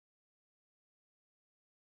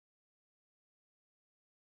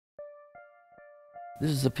This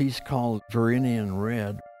is a piece called Virinian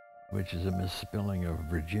Red, which is a misspelling of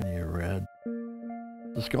Virginia Red.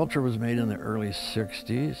 The sculpture was made in the early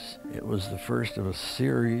 60s. It was the first of a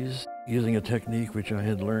series using a technique which I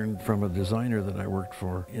had learned from a designer that I worked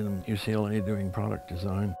for in UCLA doing product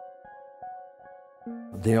design.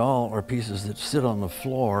 They all are pieces that sit on the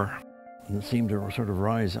floor and seem to sort of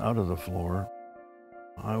rise out of the floor.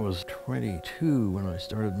 I was 22 when I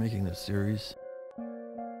started making this series.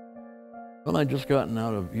 Well, I'd just gotten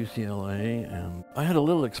out of UCLA and I had a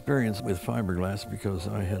little experience with fiberglass because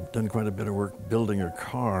I had done quite a bit of work building a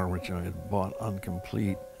car which I had bought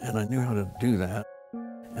incomplete, and I knew how to do that,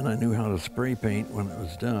 and I knew how to spray paint when it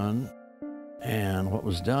was done. And what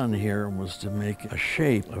was done here was to make a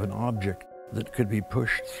shape of an object that could be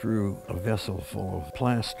pushed through a vessel full of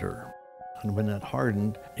plaster. And when that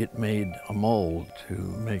hardened, it made a mold to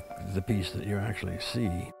make the piece that you actually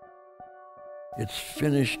see. It's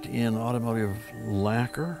finished in automotive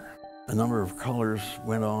lacquer. A number of colors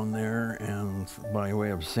went on there, and by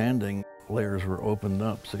way of sanding, layers were opened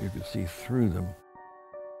up so you could see through them.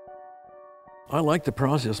 I like the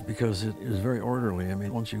process because it is very orderly. I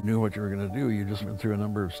mean, once you knew what you were going to do, you just went through a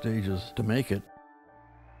number of stages to make it.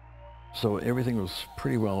 So everything was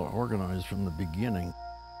pretty well organized from the beginning.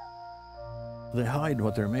 They hide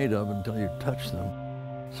what they're made of until you touch them.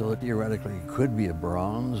 So that theoretically it could be a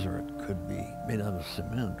bronze, or it could be made out of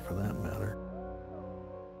cement for that matter.